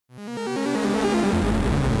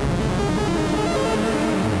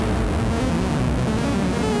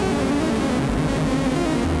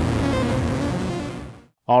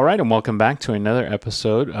All right, and welcome back to another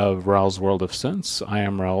episode of Raul's World of Synths. I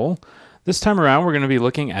am Raul. This time around, we're going to be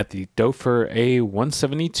looking at the Doepfer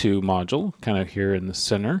A172 module, kind of here in the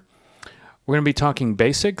center. We're going to be talking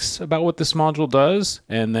basics about what this module does,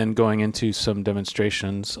 and then going into some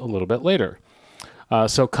demonstrations a little bit later.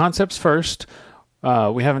 So concepts first.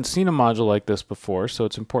 We haven't seen a module like this before, so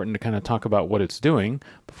it's important to kind of talk about what it's doing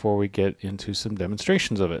before we get into some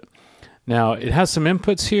demonstrations of it. Now, it has some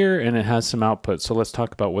inputs here and it has some outputs, so let's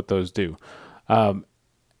talk about what those do.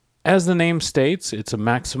 As the name states, it's a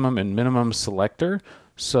maximum and minimum selector.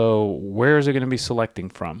 So where is it going to be selecting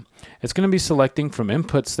from? It's going to be selecting from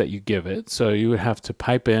inputs that you give it. So you would have to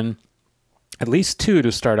pipe in at least two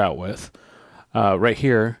to start out with, right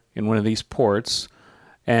here in one of these ports.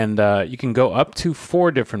 And you can go up to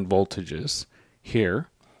 4 different voltages here.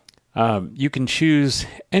 You can choose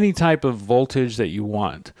any type of voltage that you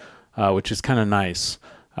want, which is kind of nice.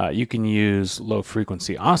 You can use low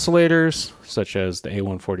frequency oscillators, such as the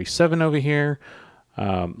A147 over here.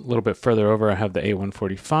 A little bit further over, I have the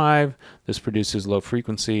A145. This produces low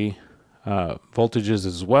frequency voltages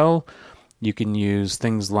as well. You can use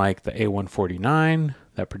things like the A149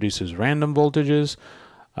 that produces random voltages.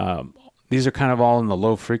 These are kind of all in the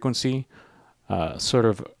low frequency sort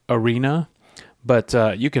of arena, but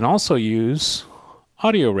you can also use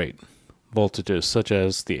audio rate voltages such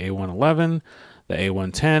as the A111, the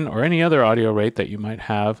A110, or any other audio rate that you might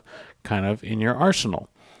have kind of in your arsenal.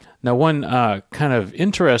 Now, one kind of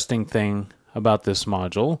interesting thing about this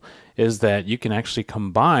module is that you can actually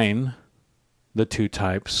combine the two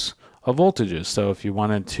types of voltages. So if you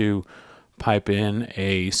wanted to pipe in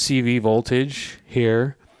a CV voltage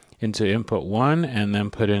here into input 1 and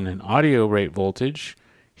then put in an audio rate voltage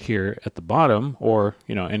here at the bottom, or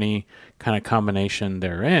any kind of combination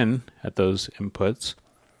therein at those inputs,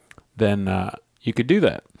 then you could do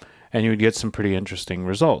that and you would get some pretty interesting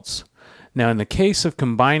results. Now, in the case of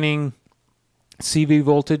combining CV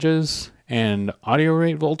voltages and audio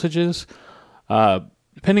rate voltages,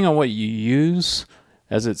 depending on what you use,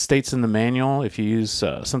 as it states in the manual, if you use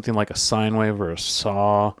something like a sine wave or a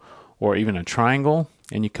saw or even a triangle,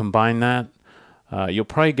 and you combine that, you'll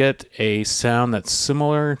probably get a sound that's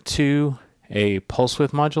similar to a pulse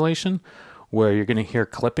width modulation, where you're going to hear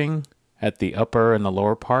clipping at the upper and the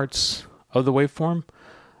lower parts of the waveform.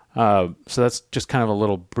 So that's just kind of a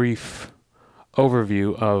little brief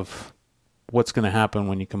overview of what's going to happen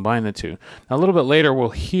when you combine the two. Now, a little bit later, we'll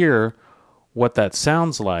hear what that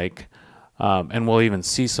sounds like, and we'll even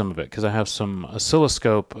see some of it, because I have some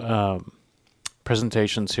oscilloscope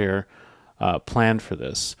presentations here planned for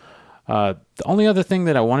this. The only other thing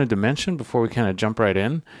that I wanted to mention before we kind of jump right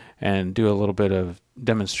in and do a little bit of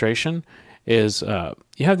demonstration is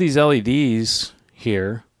you have these LEDs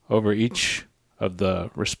here over each of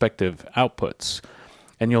the respective outputs.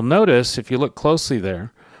 And you'll notice, if you look closely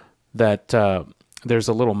there, that there's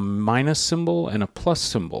a little minus symbol and a plus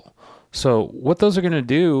symbol. So what those are going to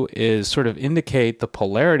do is sort of indicate the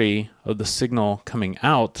polarity of the signal coming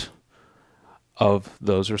out of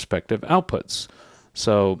those respective outputs.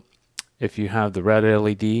 So if you have the red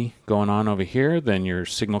LED going on over here, then your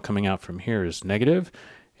signal coming out from here is negative.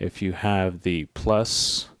 If you have the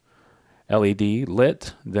plus LED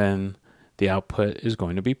lit, then the output is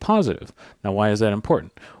going to be positive. Now, why is that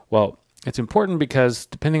important? Well, it's important because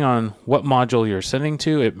depending on what module you're sending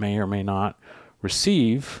to, it may or may not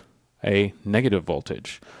receive a negative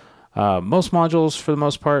voltage. Most modules, for the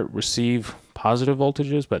most part, receive positive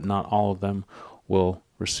voltages, but not all of them will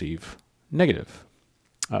receive negative.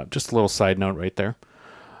 Just a little side note right there.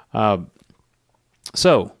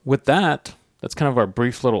 So with that, that's kind of our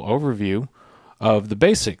brief little overview of the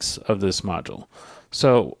basics of this module.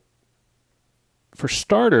 So for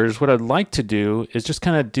starters, what I'd like to do is just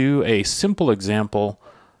kind of do a simple example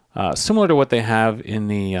similar to what they have in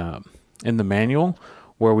the manual,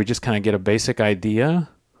 where we just kind of get a basic idea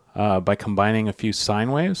by combining a few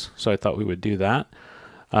sine waves. So I thought we would do that.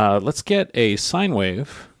 Let's get a sine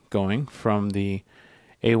wave going from the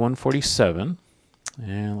A147,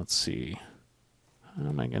 and let's see, how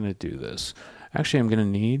am I going to do this? Actually, I'm going to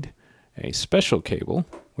need a special cable,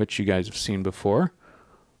 which you guys have seen before,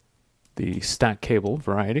 the stack cable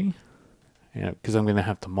variety, because I'm going to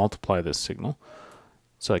have to multiply this signal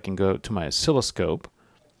so I can go to my oscilloscope.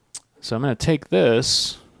 So I'm going to take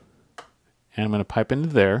this and I'm going to pipe into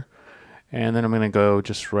there, and then I'm going to go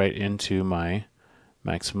just right into my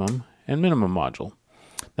maximum and minimum module.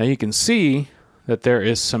 Now you can see that there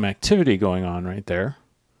is some activity going on right there.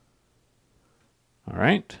 All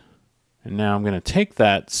right, and now I'm going to take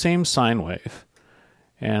that same sine wave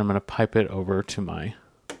and I'm going to pipe it over to my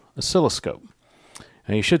oscilloscope.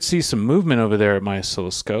 Now you should see some movement over there at my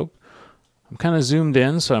oscilloscope. I'm kind of zoomed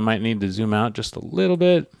in, so I might need to zoom out just a little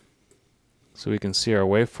bit so we can see our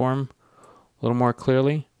waveform a little more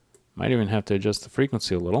clearly. Might even have to adjust the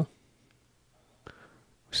frequency a little.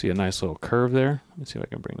 See a nice little curve there. Let me see if I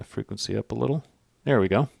can bring the frequency up a little. There we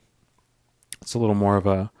go. It's a little more of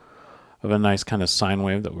a nice kind of sine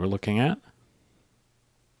wave that we're looking at.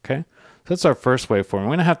 Okay, so that's our first waveform. I'm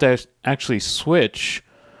going to have to actually switch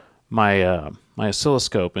my my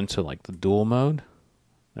oscilloscope into like the dual mode.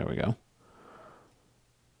 There we go.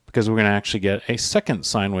 Because we're going to actually get a second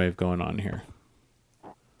sine wave going on here.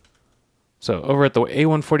 So over at the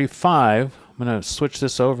A145, I'm going to switch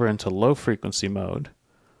this over into low frequency mode.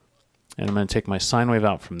 And I'm going to take my sine wave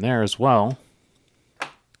out from there as well.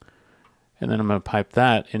 And then I'm going to pipe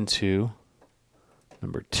that into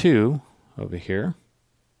number 2 over here.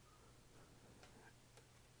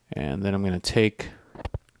 And then I'm going to take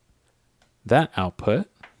that output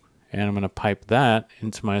and I'm going to pipe that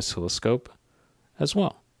into my oscilloscope as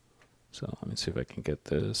well. So let me see if I can get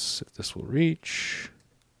this, if this will reach.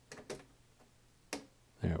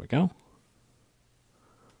 There we go.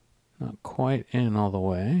 Not quite in all the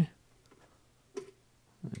way.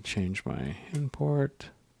 Change my import.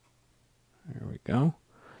 There we go.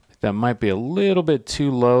 I think that might be a little bit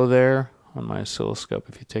too low there on my oscilloscope.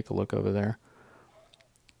 If you take a look over there,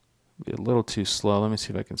 be a little too slow. Let me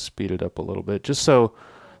see if I can speed it up a little bit, just so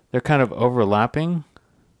they're kind of overlapping.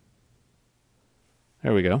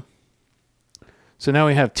 There we go. So now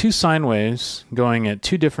we have 2 sine waves going at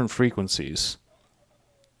 2 different frequencies.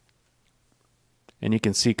 And you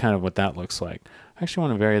can see kind of what that looks like. I actually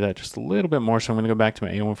want to vary that just a little bit more, so I'm going to go back to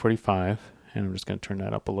my A145, and I'm just going to turn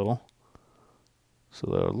that up a little. So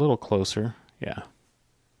they're a little closer. Yeah.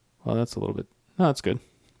 Well, that's a little bit, no, that's good.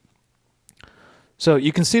 So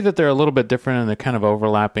you can see that they're a little bit different and they're kind of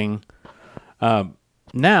overlapping.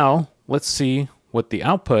 Now, let's see what the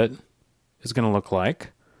output is going to look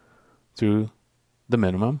like through the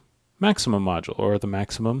minimum maximum module, or the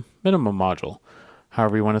maximum minimum module,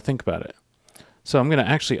 however you want to think about it. So I'm going to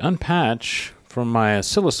actually unpatch from my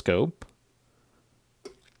oscilloscope,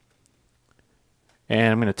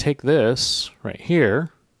 and I'm going to take this right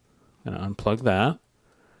here and unplug that,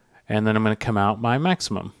 and then I'm going to come out my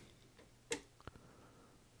maximum.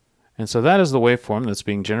 And so that is the waveform that's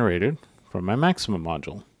being generated from my maximum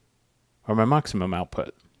module, or my maximum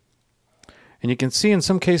output. And you can see in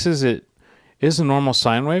some cases it is a normal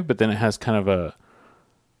sine wave, but then it has kind of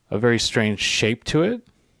a very strange shape to it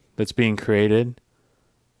that's being created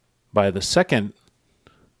by the second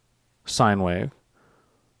sine wave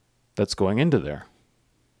that's going into there.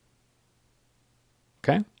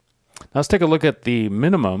 Okay, now let's take a look at the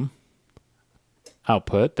minimum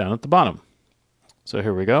output down at the bottom. So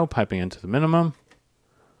here we go, piping into the minimum.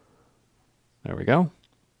 There we go.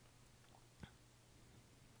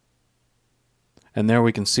 And there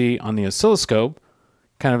we can see on the oscilloscope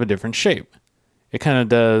kind of a different shape. It kind of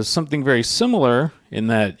does something very similar in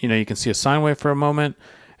that, you can see a sine wave for a moment,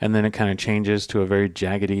 and then it kind of changes to a very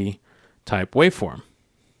jaggedy type waveform.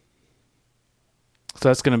 So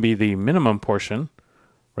that's going to be the minimum portion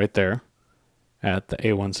right there at the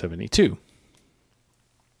A172.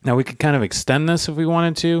 Now we could kind of extend this if we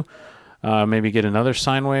wanted to, maybe get another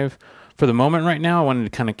sine wave. For the moment right now, I wanted to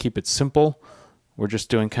kind of keep it simple. We're just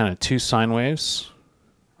doing kind of 2 sine waves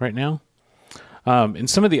right now. In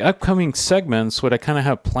some of the upcoming segments, what I kind of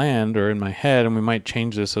have planned or in my head, and we might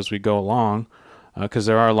change this as we go along, because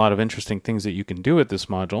there are a lot of interesting things that you can do with this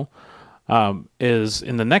module, is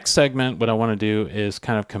in the next segment, what I want to do is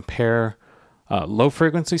kind of compare low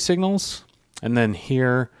frequency signals and then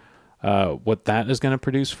hear what that is going to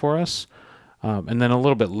produce for us. And then a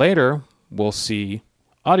little bit later, we'll see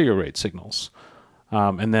audio rate signals.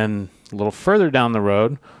 And then a little further down the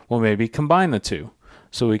road, we'll maybe combine the two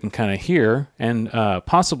so we can kind of hear and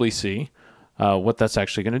possibly see what that's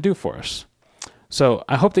actually going to do for us. So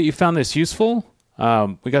I hope that you found this useful.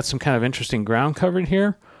 We got some kind of interesting ground covered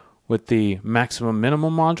here with the maximum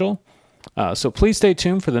minimum module. So please stay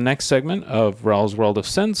tuned for the next segment of Raul's World of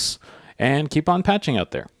Synths, and keep on patching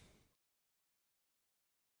out there.